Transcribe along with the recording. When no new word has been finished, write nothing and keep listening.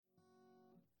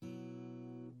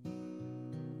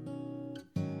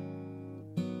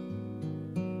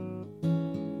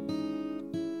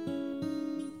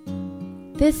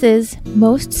This is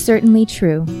most certainly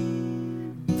true.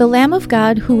 The Lamb of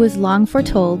God who was long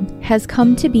foretold has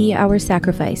come to be our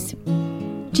sacrifice.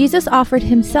 Jesus offered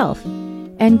himself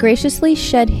and graciously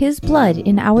shed his blood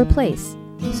in our place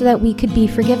so that we could be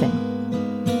forgiven.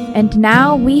 And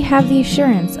now we have the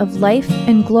assurance of life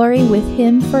and glory with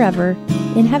him forever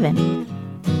in heaven.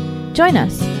 Join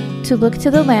us to look to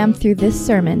the Lamb through this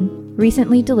sermon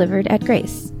recently delivered at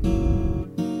Grace.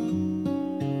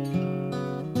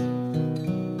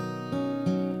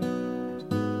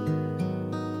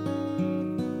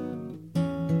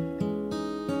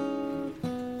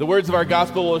 The words of our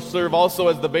gospel will serve also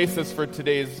as the basis for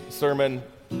today's sermon,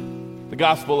 the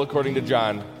gospel according to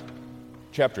John,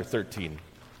 chapter 13.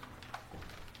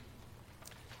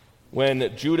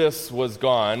 When Judas was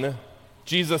gone,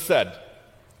 Jesus said,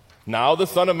 "Now the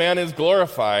Son of Man is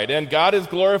glorified, and God is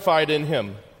glorified in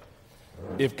him.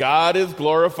 If God is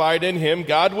glorified in him,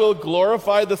 God will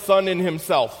glorify the Son in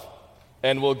himself,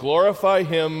 and will glorify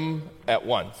him at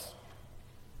once.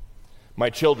 My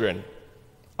children,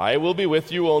 I will be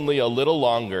with you only a little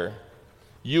longer.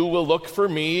 You will look for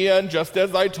me, and just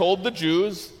as I told the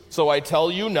Jews, so I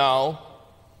tell you now,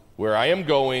 where I am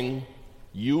going,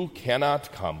 you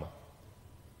cannot come.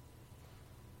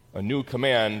 A new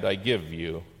command I give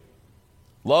you.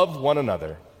 Love one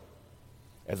another.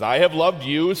 As I have loved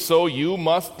you, so you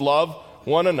must love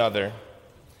one another.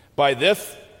 By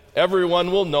this, everyone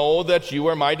will know that you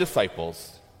are my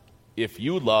disciples, if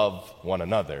you love one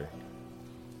another."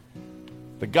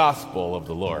 The gospel of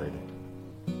the Lord.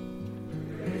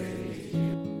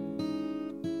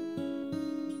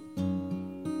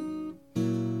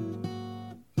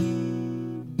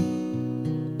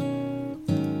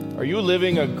 Are you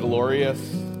living a glorious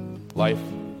life?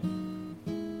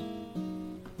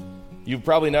 You've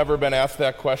probably never been asked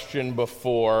that question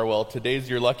before. Well, today's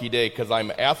your lucky day because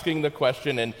I'm asking the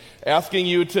question and asking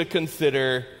you to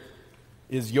consider,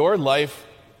 is your life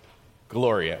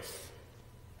glorious?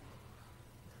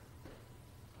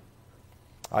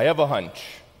 I have a hunch.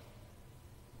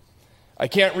 I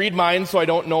can't read mine, so I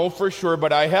don't know for sure,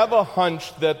 but I have a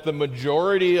hunch that the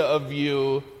majority of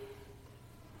you,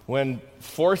 when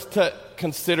forced to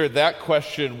consider that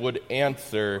question, would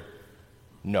answer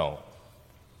no.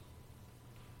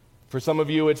 For some of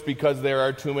you, it's because there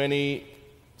are too many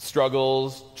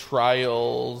struggles,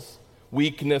 trials,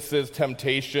 weaknesses,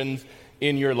 temptations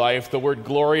in your life. The word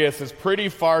glorious is pretty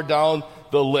far down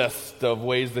the list of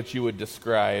ways that you would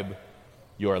describe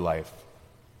your life.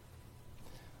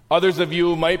 Others of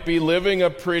you might be living a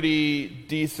pretty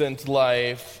decent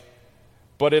life,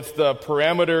 but it's the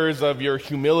parameters of your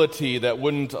humility that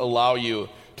wouldn't allow you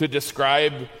to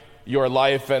describe your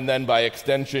life and then by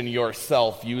extension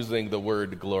yourself using the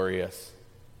word glorious.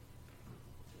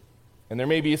 And there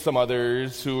may be some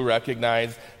others who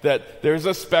recognize that there's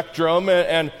a spectrum,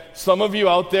 and some of you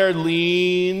out there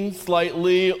lean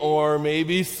slightly or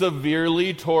maybe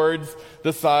severely towards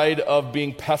the side of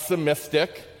being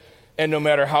pessimistic. And no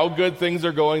matter how good things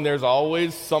are going, there's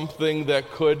always something that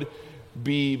could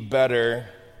be better.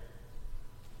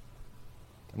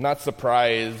 I'm not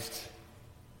surprised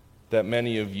that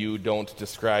many of you don't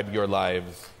describe your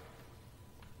lives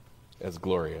as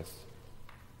glorious.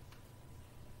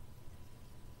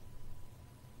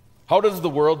 How does the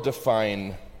world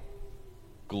define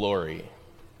glory?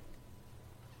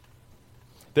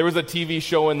 There was a TV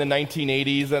show in the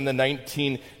 1980s and the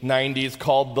 1990s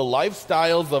called The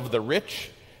Lifestyles of the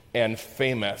Rich and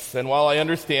Famous. And while I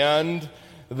understand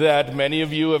that many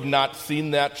of you have not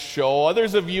seen that show,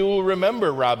 others of you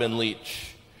remember Robin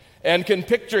Leach and can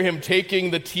picture him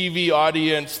taking the TV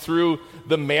audience through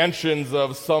the mansions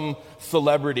of some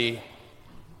celebrity.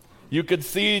 You could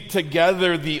see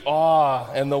together the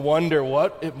awe and the wonder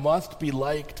what it must be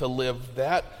like to live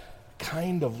that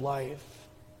kind of life.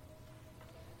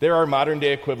 There are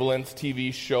modern-day equivalents,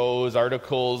 TV shows,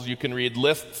 articles. You can read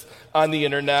lists on the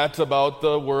internet about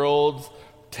the world's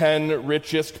 10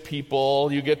 richest people.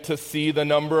 You get to see the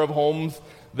number of homes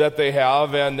that they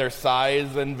have and their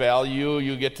size and value.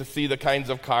 You get to see the kinds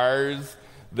of cars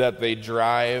that they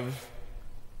drive.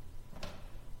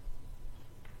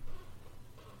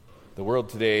 The world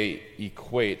today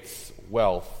equates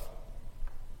wealth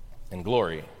and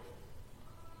glory.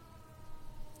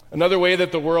 Another way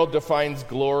that the world defines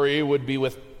glory would be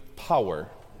with power.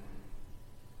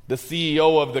 The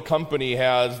CEO of the company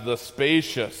has the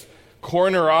spacious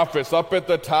corner office up at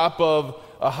the top of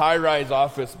a high-rise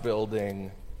office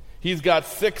building. He's got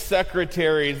 6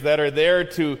 secretaries that are there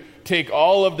to take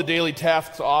all of the daily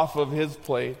tasks off of his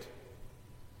plate.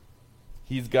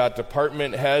 He's got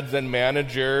department heads and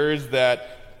managers that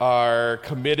are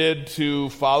committed to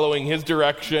following his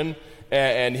direction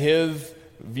and his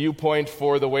viewpoint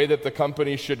for the way that the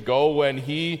company should go. When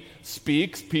he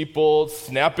speaks, people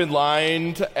snap in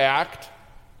line to act.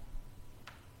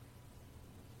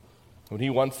 When he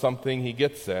wants something, he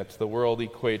gets it. The world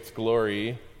equates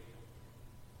glory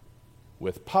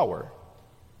with power.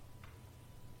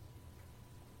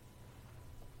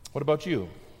 What about you?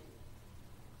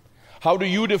 How do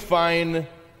you define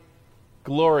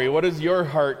glory? What does your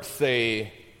heart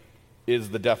say is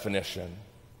the definition?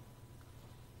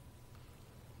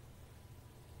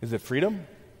 Is it freedom?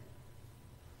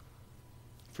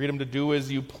 Freedom to do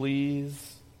as you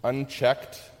please,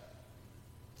 unchecked.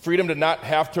 Freedom to not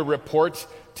have to report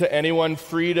to anyone.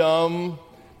 Freedom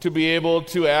to be able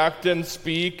to act and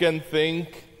speak and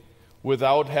think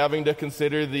without having to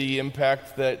consider the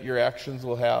impact that your actions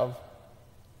will have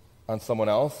on someone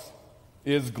else.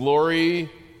 Is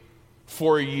glory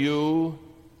for you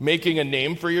making a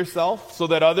name for yourself so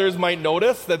that others might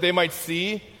notice, that they might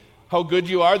see how good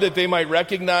you are, that they might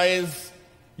recognize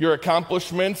your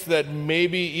accomplishments, that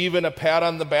maybe even a pat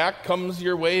on the back comes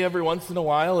your way every once in a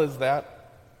while? Is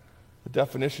that the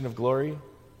definition of glory?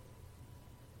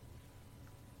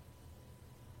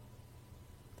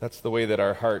 That's the way that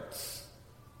our hearts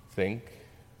think.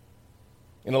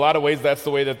 In a lot of ways, that's the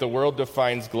way that the world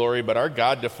defines glory, but our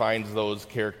God defines those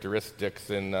characteristics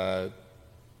in a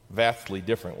vastly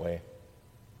different way.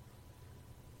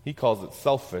 He calls it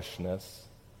selfishness.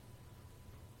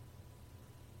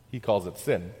 He calls it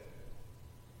sin.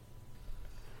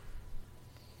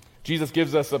 Jesus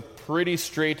gives us a pretty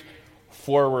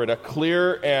straightforward, a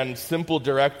clear and simple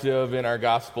directive in our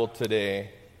gospel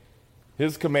today.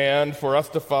 His command for us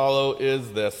to follow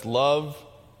is this: love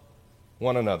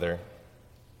one another.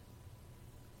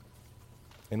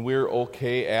 And we're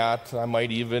okay at, I might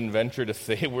even venture to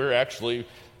say, we're actually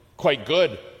quite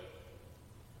good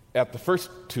at the first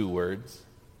two words.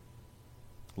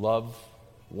 Love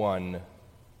one.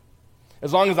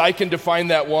 As long as I can define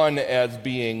that one as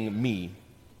being me.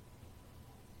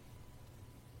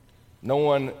 No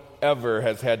one ever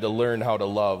has had to learn how to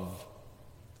love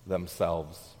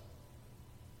themselves.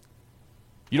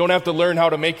 You don't have to learn how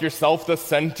to make yourself the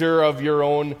center of your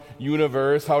own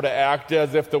universe, how to act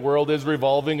as if the world is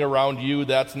revolving around you.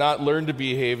 That's not learned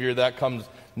behavior. That comes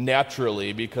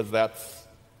naturally because that's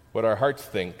what our hearts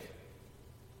think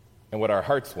and what our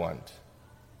hearts want.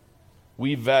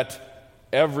 We vet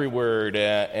every word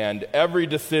and every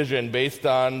decision based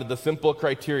on the simple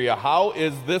criteria. How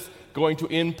is this going to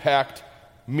impact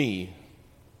me?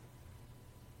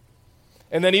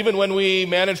 And then even when we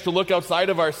manage to look outside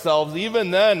of ourselves,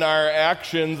 even then our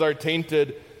actions are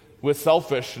tainted with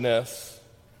selfishness.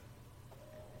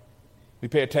 We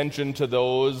pay attention to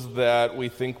those that we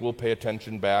think will pay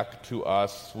attention back to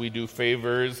us. We do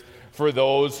favors for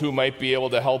those who might be able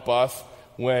to help us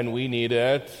when we need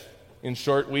it. In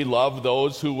short, we love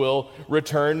those who will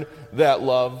return that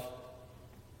love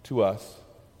to us.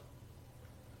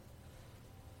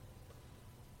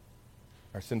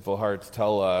 Our sinful hearts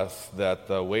tell us that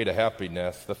the way to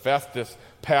happiness, the fastest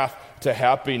path to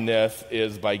happiness,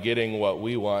 is by getting what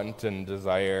we want and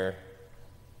desire.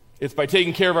 It's by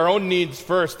taking care of our own needs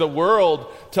first. The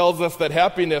world tells us that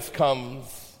happiness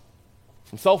comes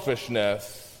from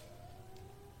selfishness.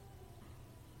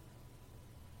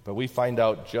 But we find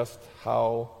out just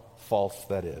how false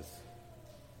that is.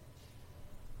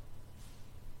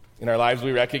 In our lives,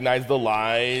 we recognize the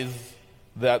lies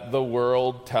that the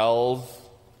world tells,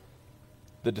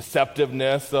 the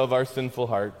deceptiveness of our sinful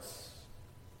hearts.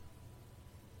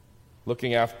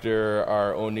 Looking after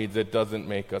our own needs, it doesn't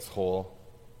make us whole.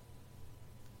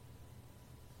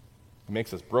 It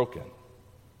makes us broken.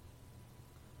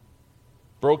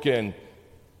 Broken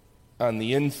on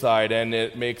the inside, and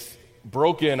it makes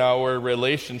broken our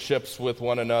relationships with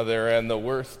one another. And the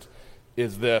worst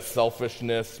is this: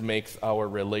 selfishness makes our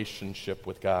relationship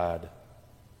with God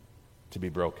to be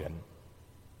broken.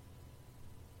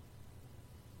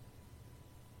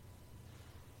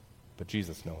 But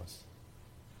Jesus knows.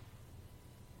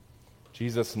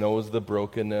 Jesus knows the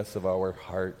brokenness of our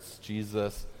hearts.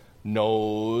 Jesus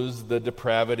knows the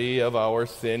depravity of our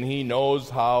sin. He knows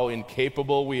how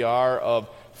incapable we are of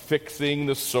fixing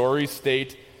the sorry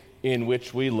state in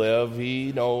which we live.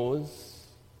 He knows.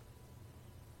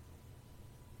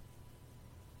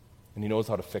 And he knows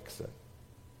how to fix it.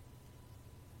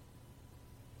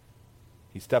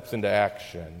 He steps into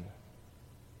action.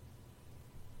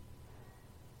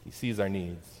 He sees our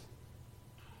needs.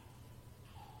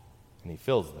 And he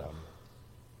fills them.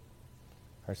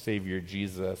 Our Savior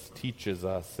Jesus teaches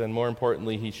us, and more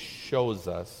importantly, he shows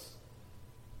us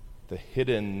the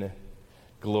hidden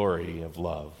glory of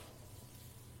love.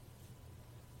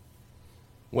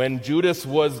 When Judas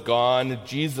was gone,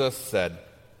 Jesus said,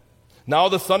 "Now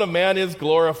the Son of Man is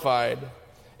glorified,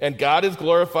 and God is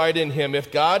glorified in him.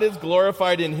 If God is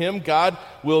glorified in him, God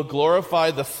will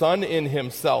glorify the Son in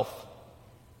himself,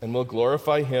 and will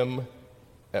glorify him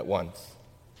at once."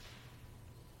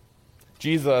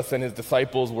 Jesus and his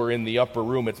disciples were in the upper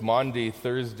room. It's Maundy,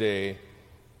 Thursday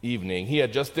evening. He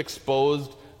had just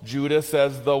exposed Judas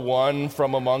as the one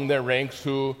from among their ranks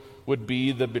who would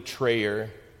be the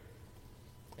betrayer.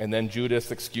 And then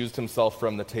Judas excused himself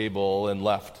from the table and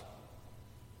left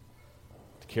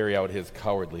to carry out his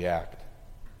cowardly act.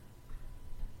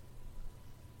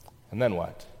 And then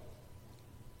what?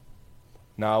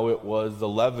 Now it was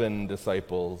 11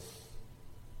 disciples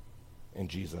and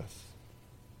Jesus.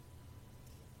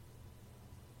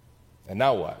 And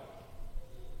now what?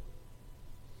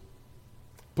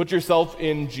 Put yourself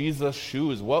in Jesus'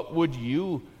 shoes. What would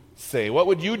you say? What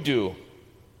would you do?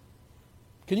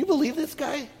 Can you believe this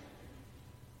guy?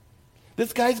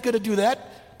 This guy's going to do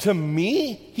that to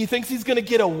me? He thinks he's going to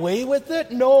get away with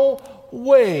it? No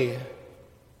way.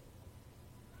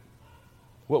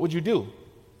 What would you do?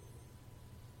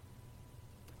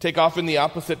 Take off in the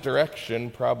opposite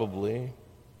direction, probably.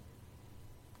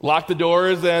 Lock the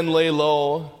doors and lay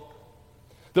low.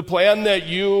 The plan that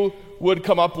you would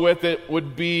come up with, it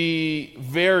would be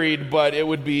varied, but it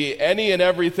would be any and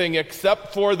everything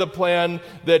except for the plan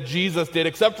that Jesus did,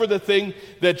 except for the thing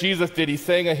that Jesus did. He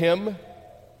sang a hymn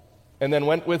and then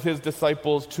went with his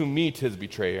disciples to meet his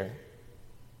betrayer.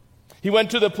 He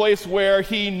went to the place where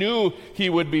he knew he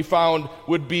would be found,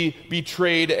 would be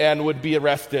betrayed, and would be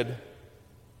arrested.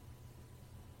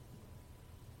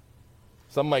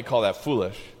 Some might call that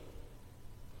foolish.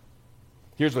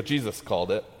 Here's what Jesus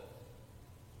called it.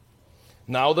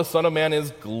 Now the Son of Man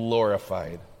is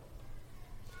glorified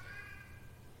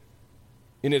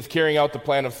in his carrying out the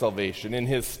plan of salvation, in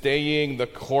his staying the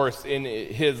course, in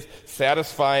his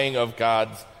satisfying of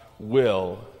God's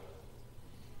will,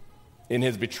 in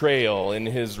his betrayal, in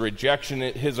his rejection,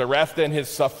 his arrest, and his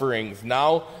sufferings.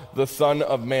 Now the Son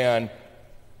of Man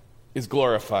is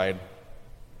glorified.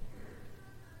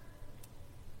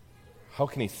 How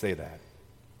can he say that?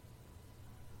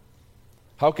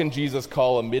 How can Jesus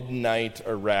call a midnight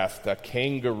arrest, a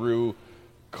kangaroo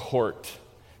court,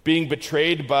 being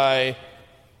betrayed by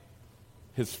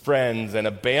his friends and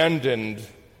abandoned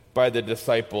by the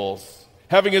disciples,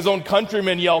 having his own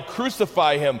countrymen yell,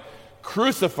 "Crucify him,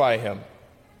 crucify him"?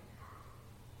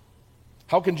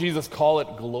 How can Jesus call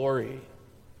it glory?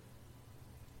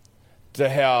 To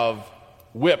have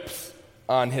whips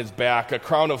on his back, a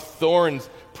crown of thorns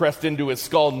pressed into his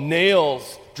skull,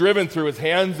 nails driven through his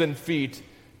hands and feet,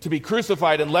 to be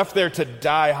crucified and left there to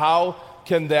die. How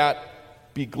can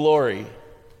that be glory?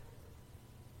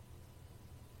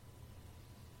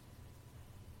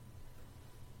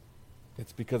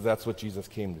 It's because that's what Jesus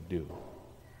came to do.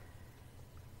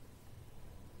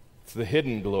 It's the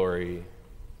hidden glory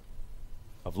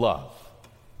of love.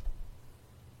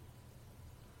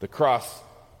 The cross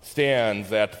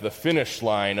stands at the finish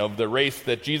line of the race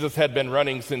that Jesus had been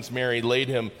running since Mary laid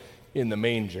him in the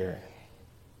manger.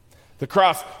 The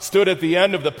cross stood at the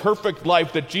end of the perfect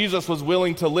life that Jesus was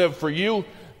willing to live for you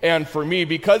and for me.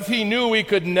 Because he knew we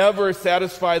could never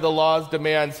satisfy the law's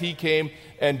demands, he came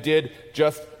and did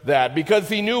just that. Because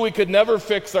he knew we could never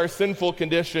fix our sinful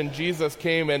condition, Jesus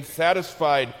came and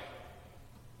satisfied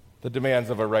the demands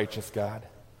of a righteous God.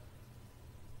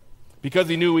 Because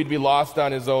he knew we'd be lost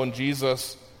on his own,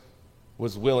 Jesus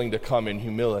was willing to come in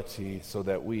humility so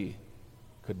that we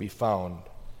could be found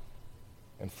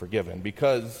and forgiven.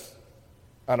 Because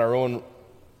on our own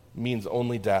means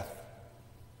only death,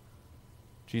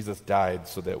 Jesus died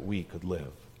so that we could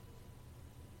live.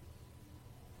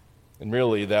 And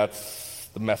really, that's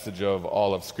the message of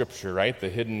all of Scripture, right? The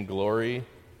hidden glory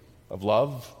of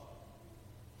love.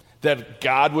 That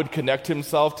God would connect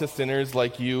himself to sinners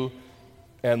like you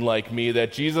and like me.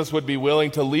 That Jesus would be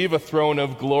willing to leave a throne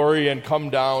of glory and come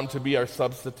down to be our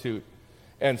substitute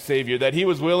and Savior. That he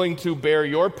was willing to bear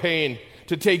your pain,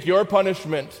 to take your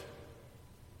punishment.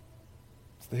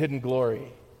 It's the hidden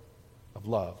glory of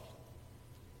love.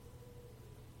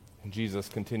 And Jesus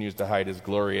continues to hide his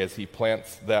glory as he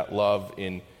plants that love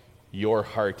in your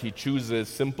heart. He chooses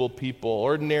simple people,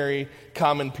 ordinary,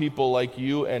 common people like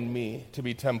you and me, to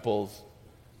be temples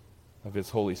of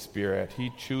his Holy Spirit.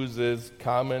 He chooses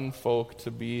common folk to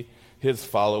be his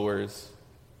followers.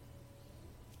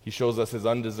 He shows us his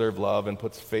undeserved love and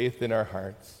puts faith in our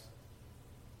hearts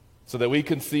so that we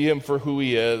can see him for who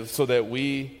he is, so that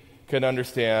we can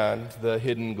understand the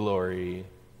hidden glory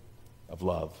of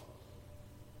love.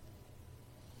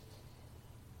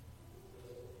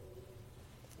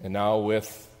 And now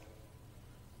with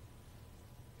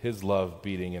his love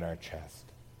beating in our chest.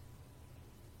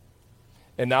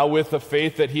 And now with the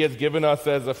faith that he has given us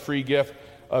as a free gift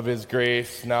of his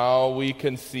grace, now we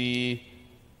can see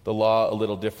the law a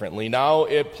little differently. Now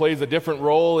it plays a different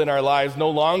role in our lives, no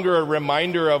longer a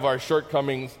reminder of our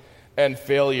shortcomings and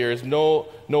failures, no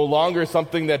longer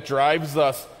something that drives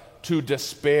us to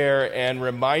despair and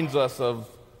reminds us of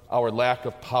our lack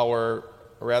of power.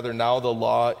 Rather, now the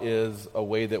law is a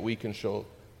way that we can show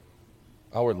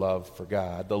our love for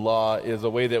God. The law is a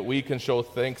way that we can show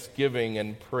thanksgiving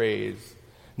and praise.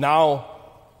 Now,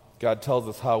 God tells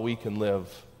us how we can live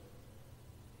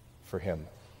for him.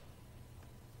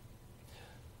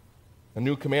 A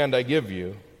new command I give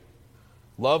you: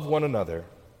 love one another.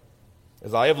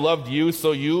 As I have loved you,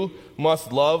 so you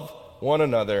must love one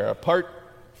another. Apart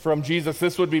from Jesus,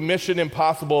 this would be mission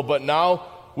impossible, but now,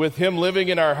 with him living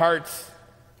in our hearts,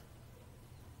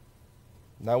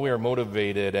 now we are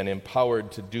motivated and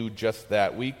empowered to do just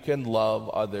that. We can love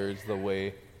others the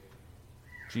way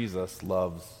Jesus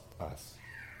loves us.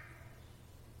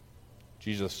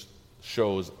 Jesus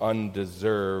shows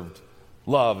undeserved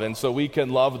love, and so we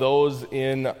can love those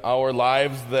in our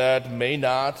lives that may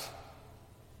not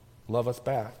love us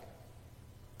back.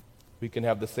 We can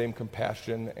have the same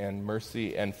compassion and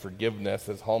mercy and forgiveness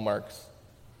as hallmarks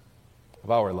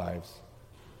of our lives.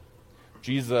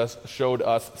 Jesus showed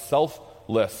us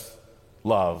selfless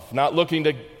love, not looking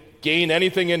to gain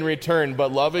anything in return,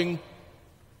 but loving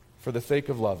for the sake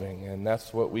of loving, and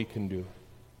that's what we can do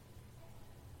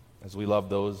as we love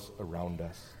those around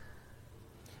us.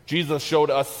 Jesus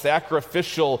showed us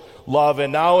sacrificial love,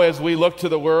 and now as we look to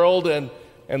the world and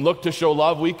look to show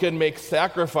love, we can make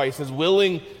sacrifices,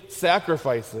 willing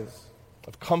sacrifices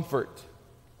of comfort,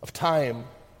 of time,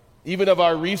 even of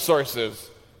our resources.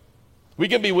 We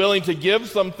can be willing to give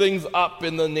some things up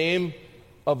in the name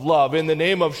of love, in the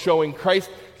name of showing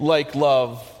Christ-like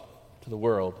love to the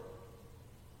world.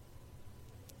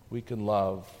 We can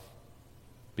love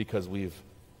because we've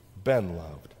been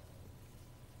loved.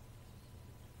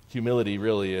 Humility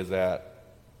really is at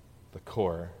the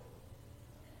core.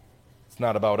 It's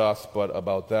not about us, but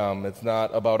about them. It's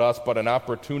not about us, but an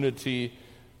opportunity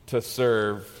to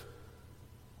serve.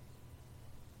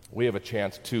 We have a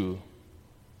chance too.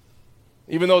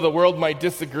 Even though the world might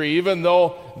disagree, even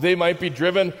though they might be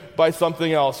driven by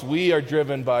something else, we are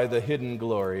driven by the hidden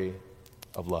glory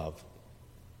of love.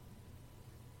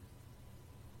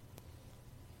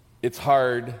 It's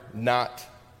hard not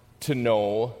to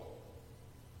know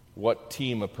what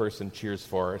team a person cheers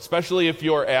for, especially if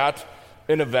you're at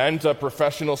an event, a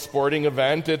professional sporting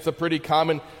event. It's a pretty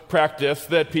common practice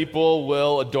that people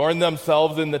will adorn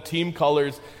themselves in the team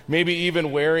colors, maybe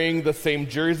even wearing the same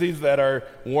jerseys that are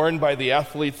worn by the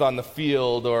athletes on the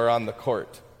field or on the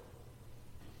court.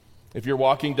 If you're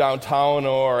walking downtown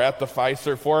or at the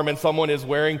Fiserv Forum and someone is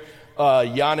wearing a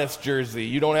Giannis jersey,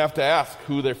 you don't have to ask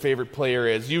who their favorite player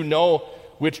is. You know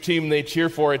which team they cheer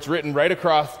for. It's written right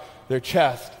across their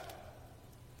chest.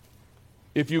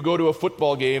 If you go to a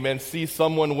football game and see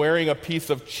someone wearing a piece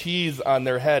of cheese on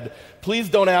their head, please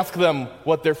don't ask them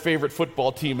what their favorite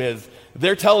football team is.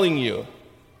 They're telling you.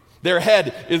 Their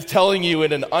head is telling you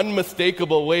in an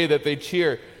unmistakable way that they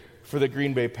cheer for the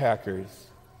Green Bay Packers.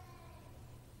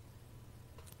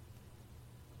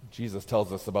 Jesus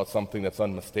tells us about something that's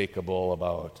unmistakable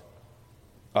about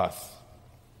us.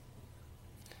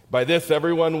 By this,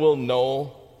 everyone will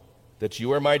know that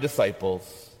you are my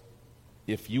disciples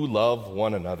if you love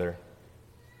one another.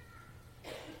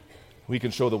 We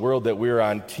can show the world that we're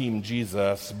on Team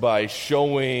Jesus by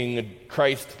showing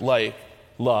Christ-like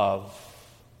love.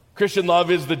 Christian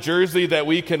love is the jersey that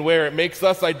we can wear. It makes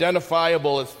us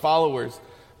identifiable as followers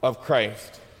of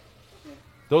Christ.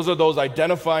 Those are those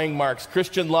identifying marks.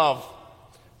 Christian love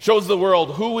shows the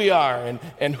world who we are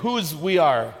and whose we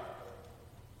are.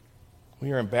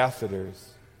 We are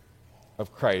ambassadors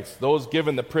of Christ, those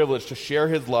given the privilege to share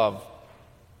his love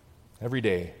every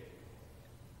day.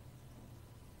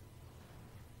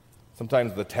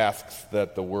 Sometimes the tasks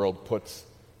that the world puts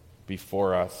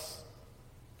before us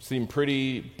seem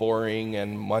pretty boring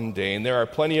and mundane. There are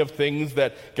plenty of things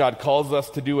that God calls us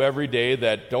to do every day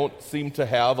that don't seem to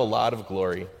have a lot of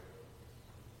glory.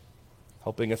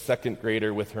 Helping a second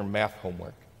grader with her math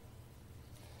homework.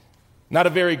 Not a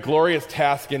very glorious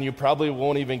task, and you probably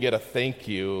won't even get a thank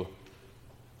you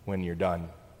when you're done.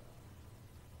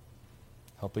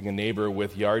 Helping a neighbor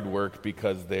with yard work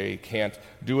because they can't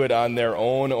do it on their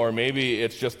own, or maybe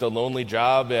it's just a lonely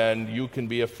job and you can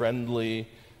be a friendly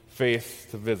face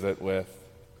to visit with.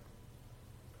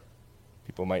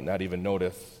 People might not even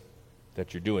notice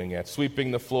that you're doing it. Sweeping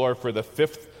the floor for the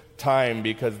 5th time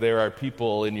because there are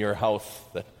people in your house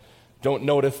that don't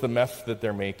notice the mess that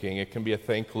they're making. It can be a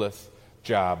thankless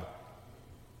job.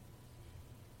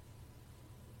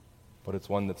 But it's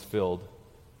one that's filled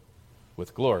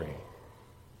with glory.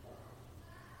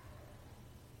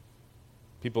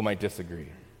 People might disagree.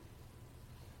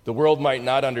 The world might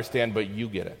not understand, but you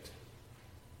get it.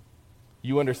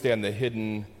 You understand the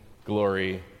hidden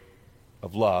glory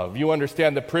of love. You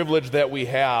understand the privilege that we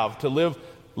have to live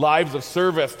lives of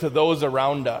service to those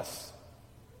around us.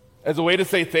 As a way to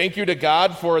say thank you to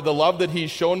God for the love that He's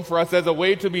shown for us, as a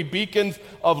way to be beacons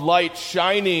of light,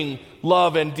 shining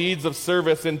love and deeds of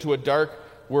service into a dark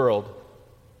world.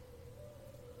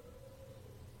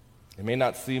 It may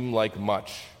not seem like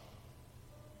much.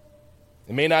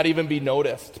 It may not even be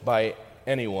noticed by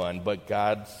anyone, but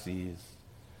God sees.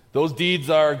 Those deeds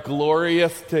are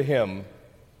glorious to Him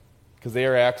because they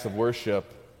are acts of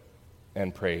worship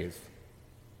and praise.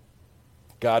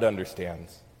 God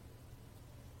understands.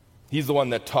 He's the one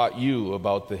that taught you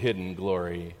about the hidden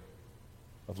glory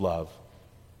of love.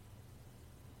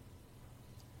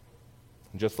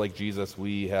 And just like Jesus,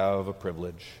 we have a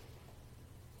privilege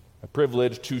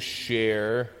to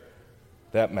share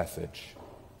that message.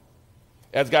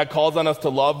 As God calls on us to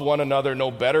love one another,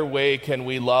 no better way can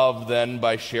we love than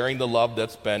by sharing the love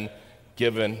that's been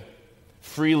given,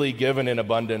 freely given in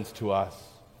abundance to us.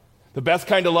 The best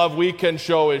kind of love we can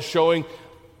show is showing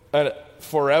a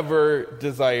forever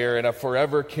desire and a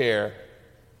forever care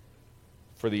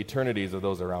for the eternities of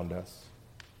those around us.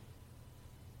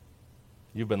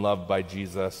 You've been loved by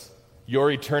Jesus. Your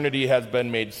eternity has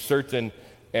been made certain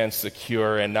and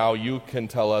secure, and now you can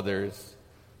tell others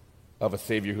of a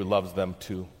Savior who loves them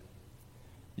too.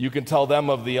 You can tell them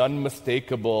of the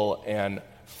unmistakable and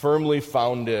firmly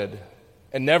founded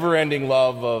and never-ending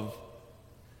love of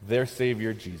their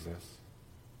Savior, Jesus.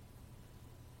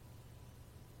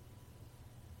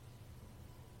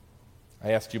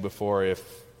 I asked you before if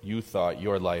you thought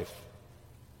your life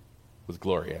was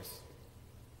glorious.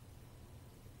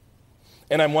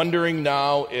 And I'm wondering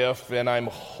now if, and I'm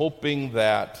hoping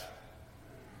that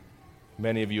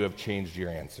many of you have changed your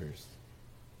answers.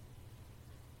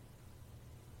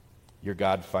 Your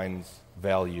God finds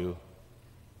value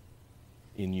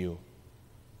in you.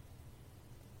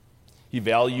 He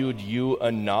valued you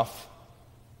enough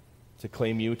to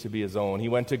claim you to be His own. He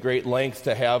went to great lengths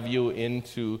to have you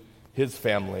into His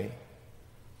family.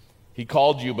 He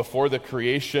called you before the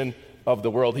creation of the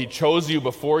world. He chose you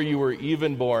before you were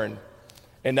even born.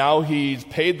 And now He's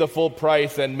paid the full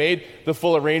price and made the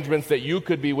full arrangements that you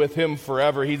could be with Him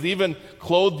forever. He's even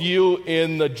clothed you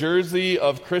in the jersey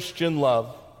of Christian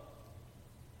love.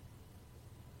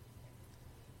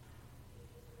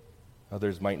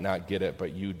 Others might not get it,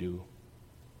 but you do.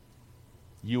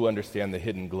 You understand the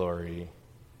hidden glory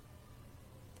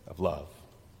of love.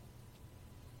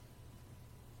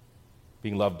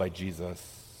 Being loved by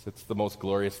Jesus, it's the most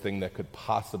glorious thing that could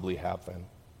possibly happen.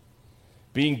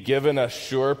 Being given a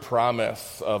sure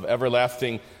promise of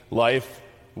everlasting life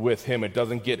with Him, it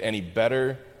doesn't get any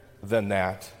better than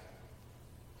that.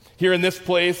 Here in this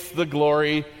place, the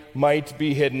glory might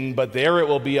be hidden, but there it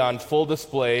will be on full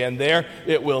display, and there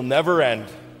it will never end.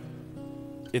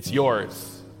 It's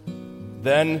yours,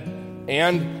 then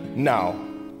and now,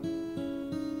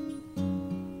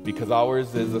 because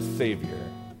ours is a Savior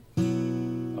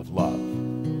of love.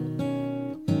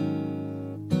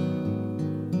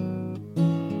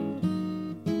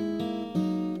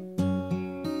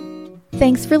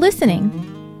 Thanks for listening.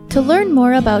 To learn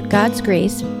more about God's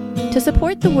grace, to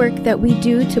support the work that we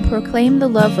do to proclaim the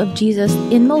love of Jesus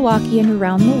in Milwaukee and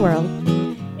around the world,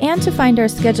 and to find our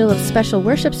schedule of special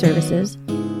worship services,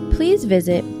 please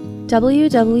visit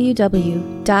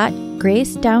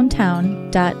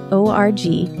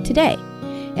www.gracedowntown.org today.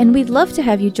 And we'd love to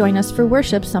have you join us for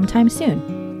worship sometime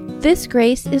soon. This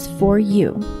grace is for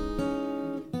you.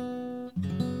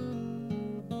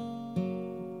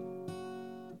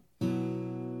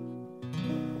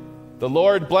 The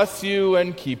Lord bless you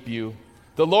and keep you.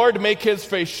 The Lord make His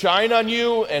face shine on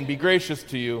you and be gracious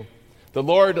to you. The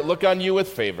Lord look on you with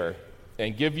favor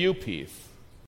and give you peace.